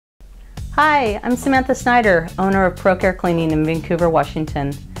Hi, I'm Samantha Snyder, owner of ProCare Cleaning in Vancouver,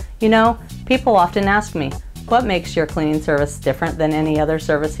 Washington. You know, people often ask me, what makes your cleaning service different than any other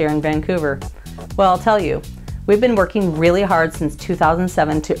service here in Vancouver? Well, I'll tell you. We've been working really hard since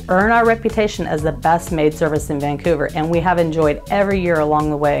 2007 to earn our reputation as the best maid service in Vancouver, and we have enjoyed every year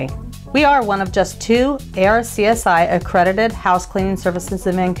along the way. We are one of just 2 ARCSI accredited house cleaning services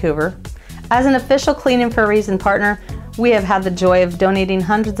in Vancouver. As an official Cleaning for a Reason partner, we have had the joy of donating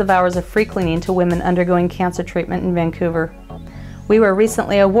hundreds of hours of free cleaning to women undergoing cancer treatment in Vancouver. We were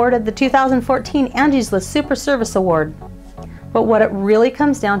recently awarded the 2014 Angie's List Super Service Award. But what it really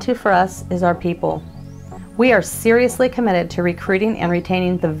comes down to for us is our people. We are seriously committed to recruiting and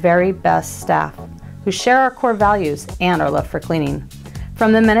retaining the very best staff who share our core values and our love for cleaning.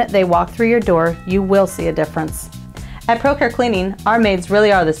 From the minute they walk through your door, you will see a difference. At ProCare Cleaning, our maids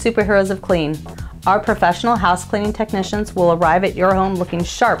really are the superheroes of clean. Our professional house cleaning technicians will arrive at your home looking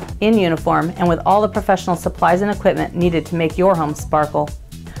sharp, in uniform, and with all the professional supplies and equipment needed to make your home sparkle.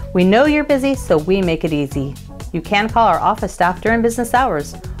 We know you're busy, so we make it easy. You can call our office staff during business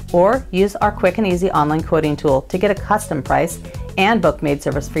hours, or use our quick and easy online quoting tool to get a custom price and book maid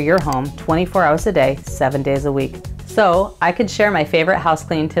service for your home 24 hours a day, 7 days a week. So I could share my favorite house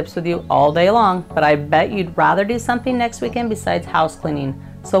cleaning tips with you all day long, but I bet you'd rather do something next weekend besides house cleaning.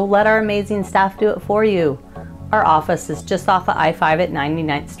 So let our amazing staff do it for you. Our office is just off of I-5 at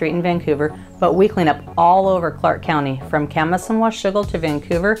 99th Street in Vancouver, but we clean up all over Clark County, from Camas and Washougal to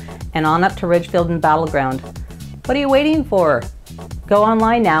Vancouver and on up to Ridgefield and Battleground. What are you waiting for? Go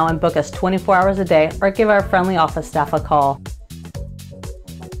online now and book us 24 hours a day or give our friendly office staff a call.